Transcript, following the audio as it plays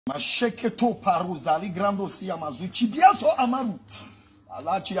Masheketo paruza ligrando si amazuchi biaso amaru.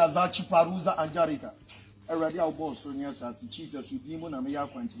 Alachi azachi paruza anjarika. Already our boss on yes as Jesus with demon and ya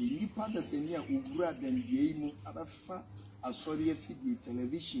quantity. Nipa the senior ugura then yemu abafa asori feed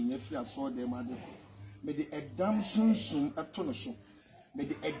television if you saw them at the me the edam sum a tonoso. Me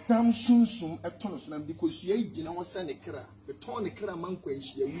the edam sum a tonoso because ye jina was send a kra. The ton a kra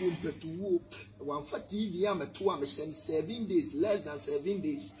manquench ye womb to woo. One for TV am a 2 am 7 days, less than 7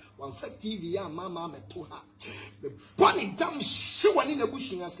 days. One for TV am mama to her. The bonny damn shoe one in the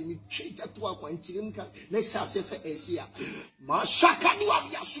bush as in treat at 2 1 let's say Asia. Mashaka do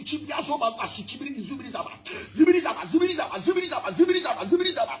have ya suchi yasoba,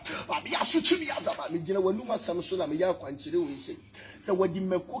 Zubrizaba, Babia suchi yazaba, Mijina Wanuma Samsula, Mia Quanchiri, we say. So what the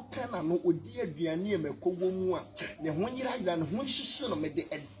Mekokana no dear Diania Mekogumua, the one year than when she son made the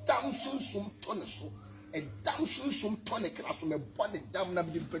damn sum tonaso. A damn soon tonic from a bonnet damn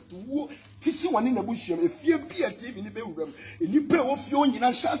nabi petu. Tissi one in the bush, if you be a TV in the bedroom, and you pay off your in the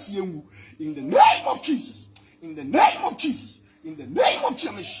name of Jesus, in the name of Jesus, in the name of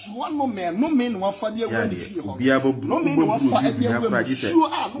Jesus, one more man, no man, one for the other. No man, one for the other. Sure,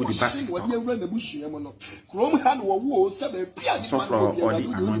 I know what you run the bush. Chrome hand or wool, said a piano for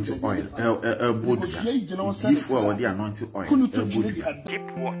the anointed oil. Before the anointed oil.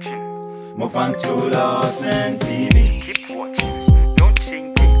 Keep watching. Move on to LORDSON TV. Keep watching, don't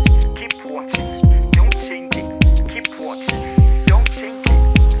change it. Keep watching, don't change it. Keep watching, don't change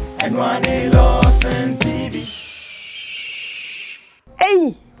it. And one LORDSON TV.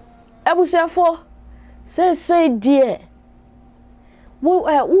 Hey, Abusafo, say dear.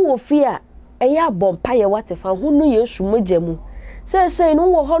 Who fear a ya bompire whatever who knew you shumujemu. Say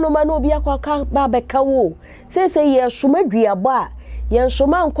no honoma no be a quaka babeka wo. Say ye shumedria bar. Yan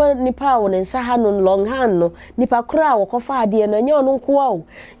shoma nkwa nipa wo nsa ha no long hand no nipa kura wo kofa ade na nya ono nko wo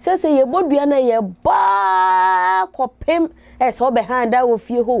sese ye bodua na ye ba kopem so be handa wo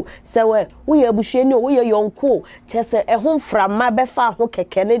fie ho se wo ye abuhwe ni wo ye yonko chese ho mframa be fa ho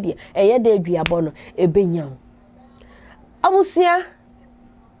keke ne de eye da aduabo no ebenya abusia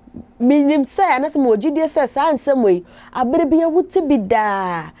minim se anase mo gidie se sa ansem we abere bia wuti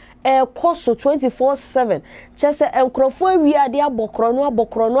bida course 24/7 chese enkrofo awia de abokrono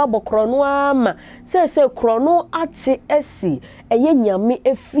ama se krono ate esi eye nyame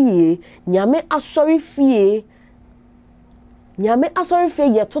efie nyame asori fie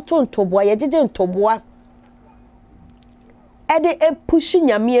ye toto ntoboa ye jeje ntoboa ede push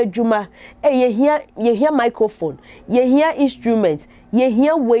nyame adwuma ye hia microphone ye hia instrument ye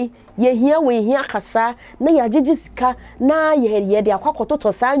hia kasa na ya jeje sika na ye de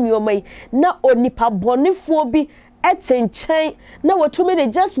akwakototo sa anwoma na onipa bonefo bi etenchen na watumi de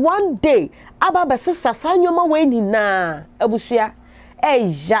just one day aba besesa sa anwoma we ni na abusua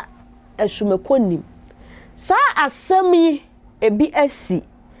eja esumekoni sa asemi ebi asi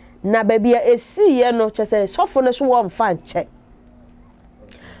na babia esi ye no chese sofo no so wo mfa nche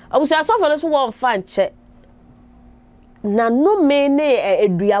abusua sofo no so wo mfa nche na no mene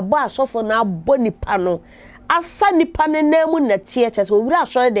eduabo asofo na abo nipa no asa nipa ne namu na tie chese owura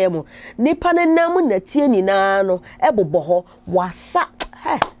asore dem nipa ne namu na tie nyina no ebobo ho wasa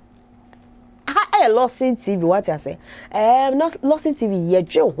LORDSON TV what I say LORDSON TV ye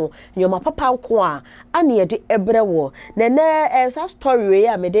dwe ho nyoma papa nko a ane ye de ebre wo na sa story we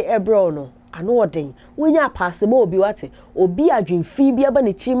ya me de ebre no ano odin wonya pass ma obi wate obi adwemfi bia ba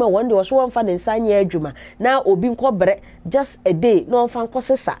ne chima one day wo so wonfa ne nsanye adwuma na obi nko bre just a day no wonfa nko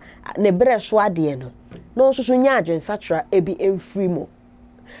sesa ne bre so ade no so nya adwensatra ebi emfiri mo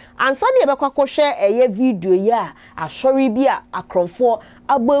ansa ne be kwakwohwe eye video ya asori bi a akronfo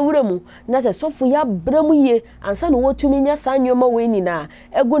abawura mu na se sofo ya bramu ye ansa ne wotumi nya sanyoma we ni na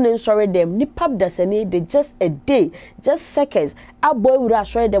ego ne nsori dem ni pap dasane de just a day just seconds abawura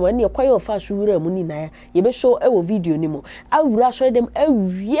asori dem ne kwayo fa suwura mu ni na ye be show ewo video ni mo awura asori dem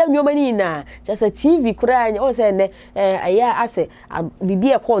awie nyoma ni na just a TV kura anya o se ne aya ase bibi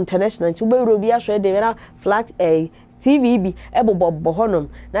e ko international ti ubawura bi asori dem na flag TV bi ebobo honom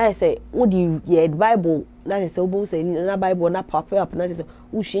na say wodi ye Bible na say obo say na Bible na pop up na say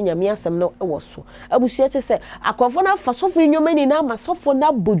wo hwe nyame asem no ewo so abusia che say akofo na fasofo nyomani na masofo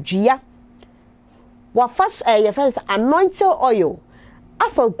na bodua wa fas ye fence anointed oil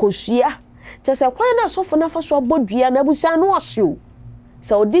afa kosia che say kwan na sofo na faso bodua na abusia no osio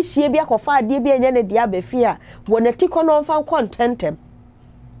say odihie bi akofa ade bi enye ne dia befia wonati kono fa contentem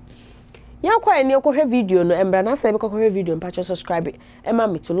ya kwa eni okwohwe video no embra na say be kokwohwe video mpacho subscribe ema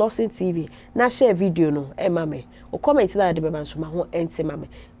me to LORDSON TV na share video no ema me o comment na de be manso ma ho enti ma me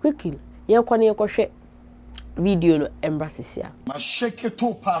quickly ya kwa ne okwohwe video no embrasisia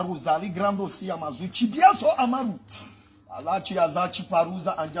masheketo paruza ligrando si amazu chibiaso amaru alachi azachi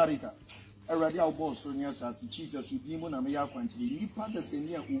paruza anjarika already our boss on your sas Jesus udimo na me yakwantiri nipa da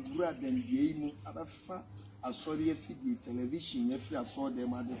senia ugura dandie mu abafa asori efidi television efi aso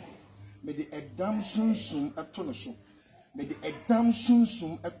dem ade me de edam sunsum etono so me de edam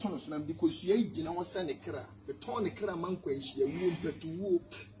sunsum etono so na because ye gina wo sane kra be ton ne kra man kwanhia wu mpetuwo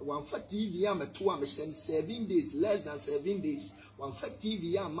wan fa TV am to am 7 days less than 7 days wan fa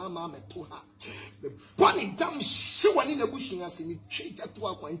TV am mama am to ha be boni dam shiwani na bushin asemi twita to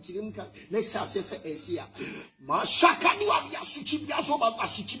akwanchirim ka na hyase se ehia ma shaka ni wa bia suchi bia so ba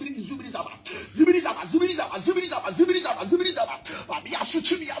suchibiri zubiri zaba ba bia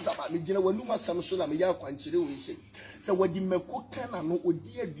suchi bia zaba me gina wanu asam so na me ya akwanchire we se se wadi meko kana no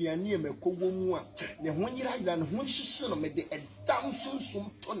odi aduane meko wo mu a ne ho nyira ida ne ho hihye no me de edam sunsum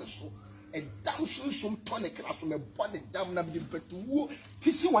to ne so edam sunsum to ne kra so me bone dam na be petuwo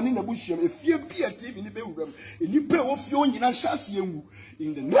tisi wani na buhiem efie bia TV ni be wuram enipa wo fie onyina hyase enwu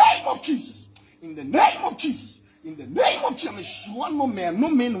in the name of Jesus, in the name of Jesus, in the name of Jesus. One no man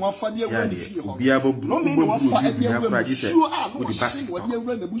no afa de ewu ni fie ho no man no afa de ewu ni sure ah no shin wo de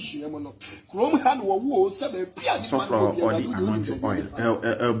ewu na buhiem no krom ha no wo se be bia ni man so for the anointing oil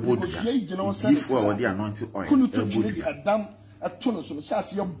bodu before or the anointing oil bodu adam atono so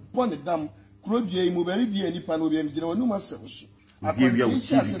hyase ye bone dam krobia mu bari bia nipa no bia gina wonu masem so bia wo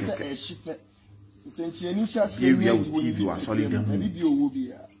TV keke sentiani hyase ye TV wa solid dem bia owo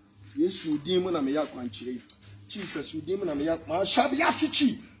bia Yesu din mu na me yakwanchire Jesus din mu na me yak ma shabi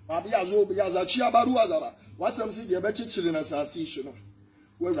asichi ma bia zo bia za chi abaru azara wasam si de be chichire na sase ishu no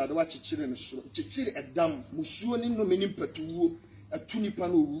we wrade wa chichire no so chichire edam musuo ni no meni patuwo atuni pa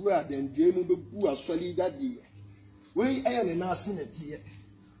no wura dandie mu bebu asoli gade we eye ne na ase na tie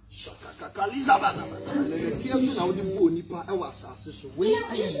shaka kaliza bana ne tie so na wodi bu onipa e wa asase so we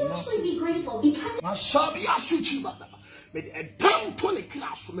eye na ase be grateful because ma shabi asichi bana but a damn 20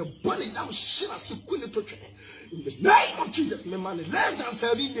 class me bunny down shira sekune to twe in the name of Jesus me man less than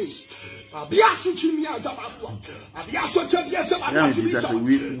 7 days abia so chimi azababu abia so chabia azababu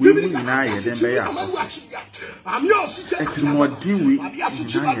we na ye dem be ya am yo si che we abia so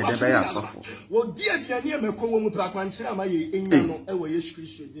chimi dem be ya sofo wo di aduane me ko wo mu prakwanchire ama ye enya no e wo Yesu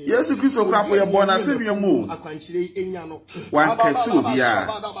Kristo de Yesu Kristo krapo ye bona se wiemu akwanchire enya no wan kase obi a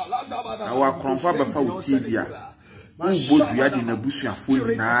wa kronfa be fa wo TV a ubo bia di na busuafo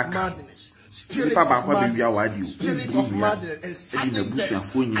nyina nipa ba kwa bia wadi ubo bia di na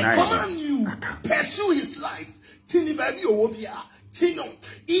busuafo nyina ya pursue his life tini baby owo bia tino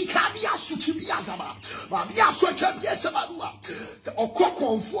ikabia suchibia zaba bia so chabia sabaruwa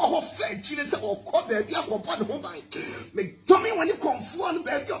okokonfo ho fe chire se okọ baby akopa ne ho ban me domi wani konfo no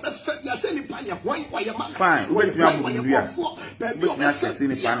baby obefa bia se ni panya hwan waye ma fine wait me am bia baby obefa se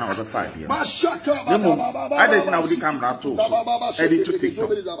ni pana obefa bia ma shaka baba ade na wudi camera to edit to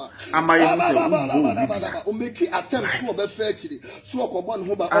TikTok amaye no se umbo o make attempt so obefa chire so okobo ne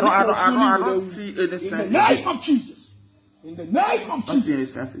ho ba I don't see any sense in the name of Jesus. In the name of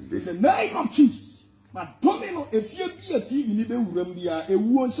Jesus. In the name of Jesus. Ma domino if you be a TV ni be wuram bia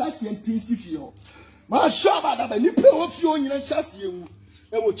ewu on hyase ntisi fie ho. Ma shaba da ba ni pe o fie onyina hyase ewu.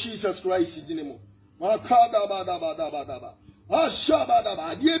 E wo Jesus Christ dine mo. Ma ka da ba. Ma shaba da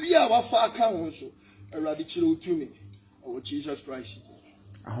ba die bia wa fa aka ho so. Awurade kire otumi. E wo Jesus Christ.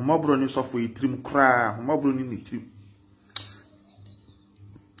 Ahomabro ni sofo yitrim kra, ahomabro ni nitrim.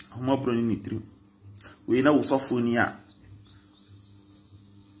 Ahomabro ni nitrim. We na wo sofo ni a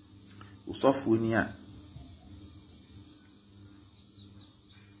usofunia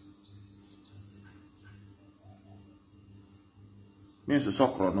menso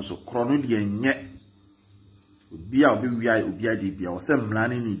sokro no so kro no de enye obi a obewia obi a de bia o se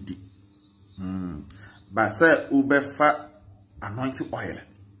mlane ni di ba se ubefa anointing oil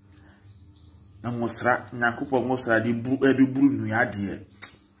na mosra nyakopo mosra di buru nua de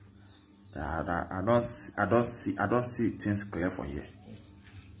I don't see things clear for here.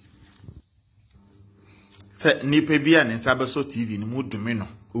 Se nipa bia ne nsa beso TV ni mu dume no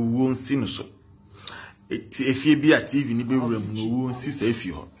owo nsi no so efie bia TV ni be wuram no owo nsi se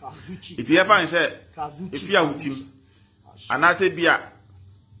efie ho iti ya fa nse efie awutim anase bia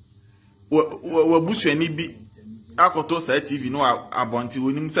wa busuani bi akoto sa TV no abonti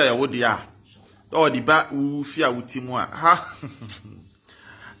onim se ya wode a o di ba wu fie awutim a ha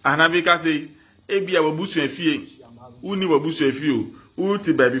anabi ka se ebia wa busuan fie uni wa busuan fie o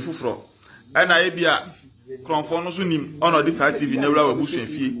ti baby fufro ana ebia kronfo no so nim ono di sa TV na wura wa busuan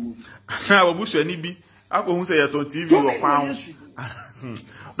fie na wa busuani bi akohu se yeton TV wo kwa ho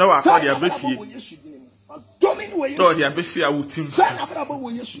na wa fa dia be fie Domini way. Oh, the ambition I would think.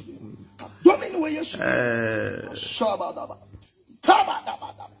 Domini way. Shabadaba.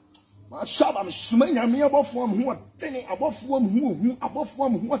 Kabadaba. My shabam sumanya me above form who are penny, above form who above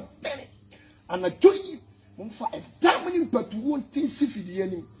form who are penny. And I tell you, for a damning but won't see the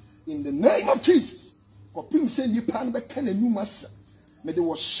enemy in the name of Jesus. For people say you pan back and a new master. May there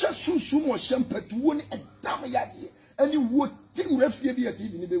was so much shampoo to one a damn yadi. And you would think refugee at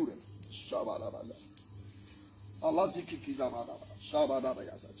even the building. Shabadaba. Allah Ziki Zabadaba. Shabadaba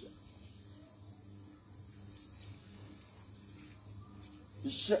Yasacha.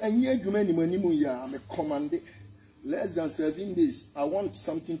 And yet, you many I'm a command. Less than 7 days. I want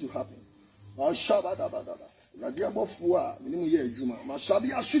something to happen. I'll shabadaba. Radia Bofua, minimum year, Juma.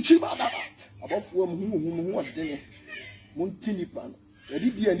 Mashabia Suchibadaba. Above whom are dinner. Muntinipan. Let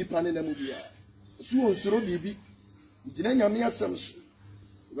it be any pan in the movie. Soon, so be. Jinamia Samsu.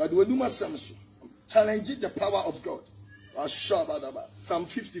 Radwaduma Samsu. Challenging the power of God. Shabadaba. Psalm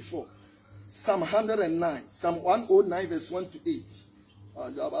 54. Psalm 109. Psalm 109, verse 1 to 8.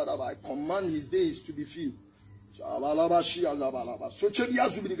 I command his days to be filled. So Holy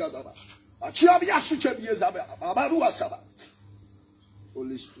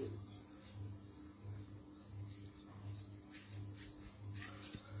Spirit.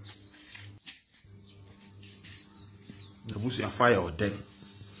 Nabusia fire or dead.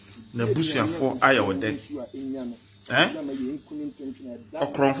 Nabusia for eye or dead.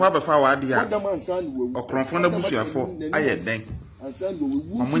 Okronfa befa wadia. Okronfa nabusia for eye dead.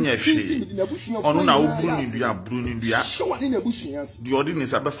 Omunya hwe onu na obru ni dua bru ni dua di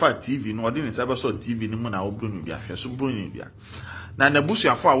ordinance abefa TV no ordinance abeso TV ni mu na obru ni dua hwe so bru ni dua na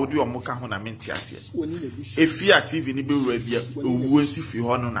nabusuafo a wodi omuka ho na menti ase efia TV ni bewura bia owuo nsi fi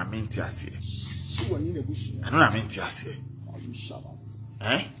ho no na menti ase anu na menti ase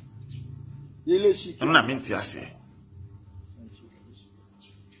anu na menti ase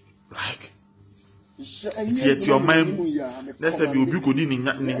like yet your mind, let's say you could in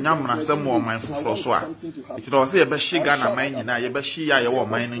Yamra, some more mind for Froswa. It was a Beshigan, a mine in a Beshia or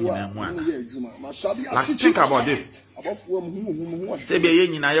mine in one. Think about this. Say,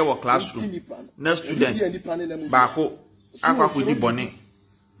 be in our classroom. No student, Bako, Aqua Fudi Bonnie,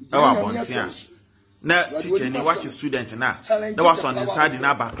 our Bontia. No teacher, any watch student now. There was on inside in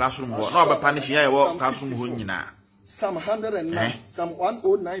our classroom, but not by punishing our classroom. Psalm 109, Psalm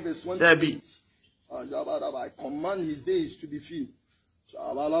 109, verse 1. There be. I command his days to be filled. So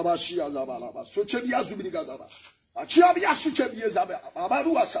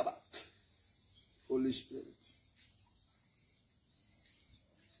Holy Spirit.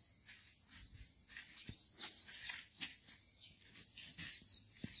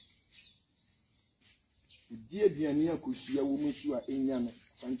 Dear Diania Kusia, woman, you are in Yana,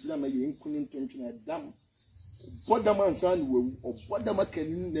 until I'm a young queen to dam. What the man son will, or what the man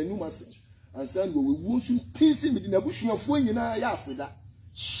can, the new master. And son will wound you teasing within a bush of when you know, yes, that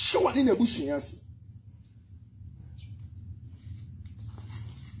show it in a bush, yes.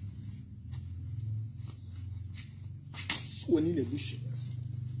 One in a bush, yes.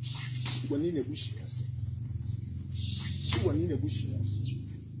 One in a bush, yes. One in a bush, yes.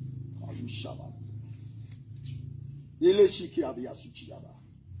 Are you Shabbat? Ele Shiki Abia Suchiaba.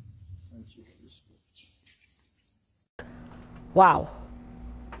 Thank you, Holy Spirit. Wow.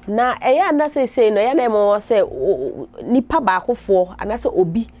 Na eya na say no ya na mo say nipa ba akofo anase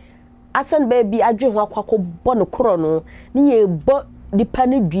obi aten ba bi adwe ho akwakọ bo no kro no ni ye bo nipa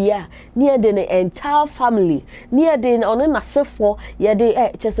ne dua ni ye de ne entire family ni ye de ono nasefo ye de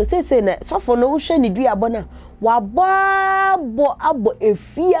cheso say na sofo no hwe ni dua bo na wa bo abo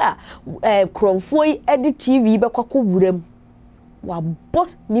efia kromfo yi edi TV be kwakọ wuram wa bo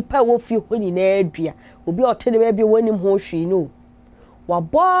nipa wo fi ho ni na adua obi otene ba bi wonim ho hwi no wa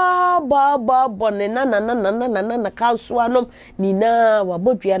ba ne na kaso anom ni na wa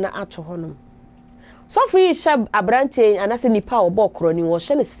bodua na ato honom so for yi shab abrante anase nipa obo kro ni wo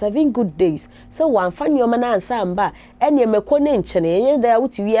hye 7 good days so wan fa nyoma na ansa mba ene mekọ ne nchene ye da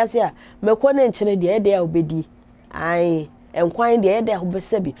wuti wiase a mekọ ne nchene de ede a obedi ai enkwan de ede a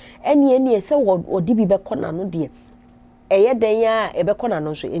obesabi ene se odi bi bekọ na no de eye den ya ebekọ na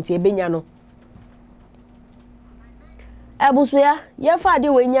no so enti ebenya no abusuya ye fa de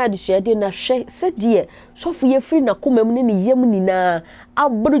wenya adisua de na hwe se de sofu ye firi na komam ne ne yam ni na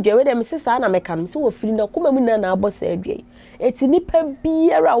aburu dwe de me sesa na meka no se wo firi na komam ni na abosa adwe eti nipa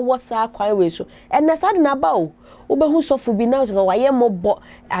biara wo sa kwan we so enne sa de na ba o wo be hu sofu bi na so wa ye mobo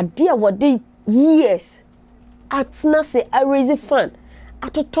ade a wo de years atna se a raise fund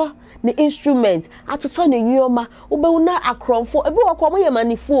atoto ne instrument atoto ne nyoma obewu na akronfo ebi wo kwa mo ye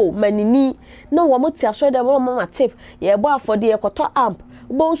manifo manini na wo mo ti asori dem wo mama tape ye bo afode ye koto amp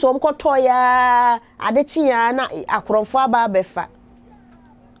obewu so mkoto ya adechi ya na akronfo aba befa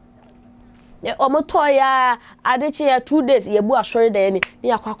ye omoto ya adechi ya 2 days ye bu asori dem ni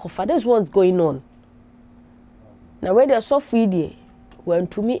yakwa kofa. This is what's going on. Now where they so free when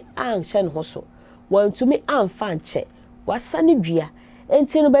to me an shen hoso when to me an fan che wasani dua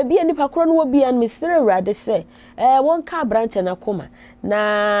enti no baby ani pakro no obi an Mr. Rade say one car branch na koma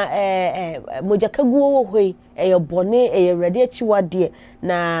na mojakagu wo hoi bone ready achiwade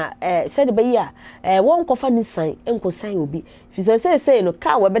na said be ya one kofa ni san enko san obi fi say no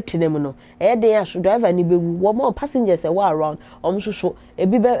car we betenem no den aso driver ni bewu wo more passengers were around omsoso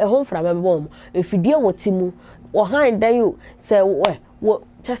ebi be home from be bom efidie wotimu or hand then you say what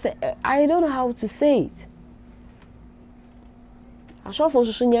just say I don't know how to say it. I saw for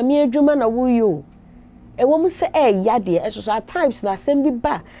so nyame adwuma na wo yo e wo mu say yade so at times na asem bi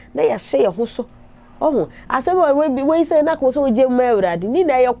ba na ya share ho so oh asem we say na ko so je mawrade ni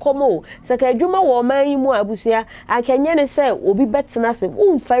na ye komo se ka adwuma wo man yi mu abusua akenye ne say obi betena se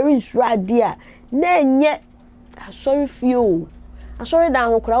umfari nsrade a na enye sorry few sorry da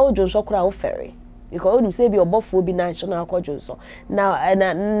ho kra ojo so kra wo ferry because you say be obofo bi national akwajo so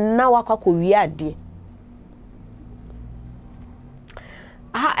na wakwa wi ade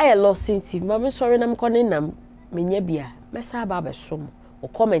LORDSON TV mama sorry na mkone nam menya bia mesa ba besom o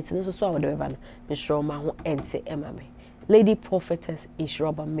comment no so whatever no me sure ma ho ense emame Lady Prophetess is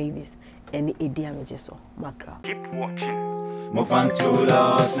Robert Mavis any idea me so makra. Keep watching Mofanto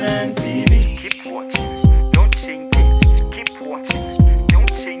LORDSON TV. Keep watching, don't change it. Keep watching, don't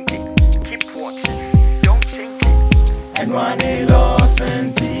change it. Keep watching, don't change it. And one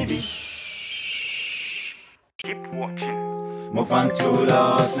LORDSON TV. Keep watching Mofanto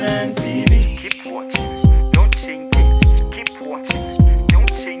LORDSON TV. Keep watching, don't change it. Keep watching, don't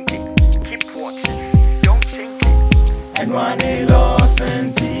change it. Keep watching, don't change it. And one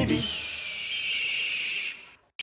LORDSON TV.